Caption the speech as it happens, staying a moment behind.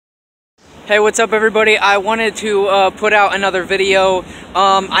Hey, what's up everybody? I wanted to put out another video.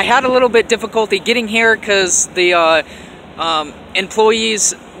 I had a little bit difficulty getting here because the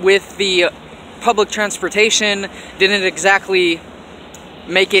employees with the public transportation didn't exactly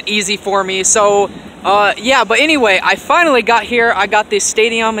make it easy for me. So yeah, but anyway, I finally got here. I got this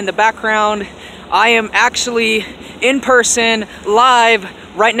stadium in the background. I am actually in person, live,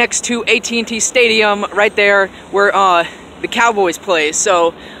 right next to AT&T Stadium, right there where the Cowboys play.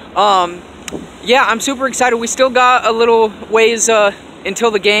 So yeah, I'm super excited. We still got a little ways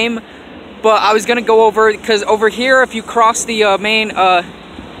until the game, but I was gonna go over, because over here, if you cross the main, I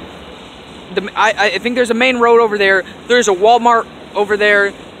think there's a main road over there. There's a Walmart over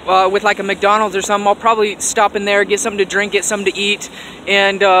there with like a McDonald's or something. I'll probably stop in there, get something to drink, get something to eat,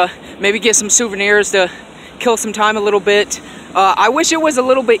 and maybe get some souvenirs to kill some time a little bit. I wish it was a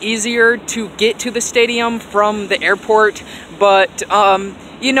little bit easier to get to the stadium from the airport, but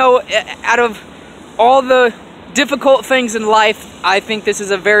you know, out of all the difficult things in life, I think this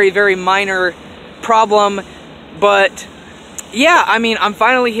is a very, very minor problem. But yeah, I mean, I'm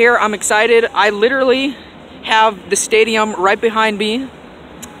finally here. I'm excited. I literally have the stadium right behind me,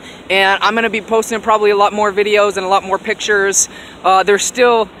 and I'm gonna be posting probably a lot more videos and a lot more pictures. There's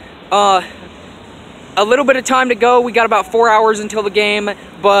still a little bit of time to go. We got about 4 hours until the game,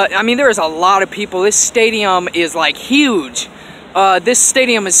 but I mean, there is a lot of people. This stadium is like huge. This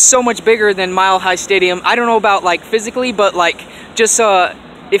stadium is so much bigger than Mile High Stadium. I don't know about like physically, but like just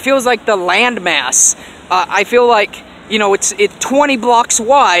it feels like the land mass. I feel like, you know, it's 20 blocks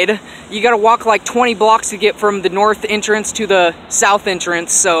wide. You gotta walk like 20 blocks to get from the north entrance to the south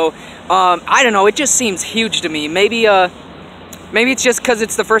entrance. So I don't know, it just seems huge to me. Maybe it's just because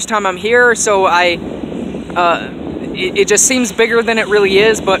it's the first time I'm here, so it just seems bigger than it really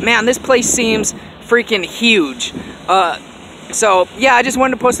is. But man, this place seems freaking huge. So yeah, I just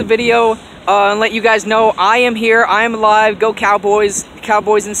wanted to post a video and let you guys know I am here. I am alive. Go Cowboys!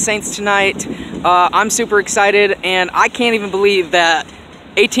 Cowboys and Saints tonight. I'm super excited, and I can't even believe that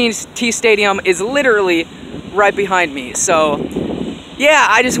AT&T Stadium is literally right behind me. So yeah,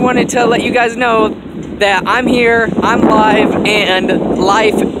 I just wanted to let you guys know that I'm here, I'm live, and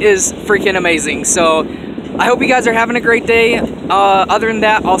life is freaking amazing. So I hope you guys are having a great day. Other than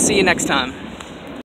that, I'll see you next time.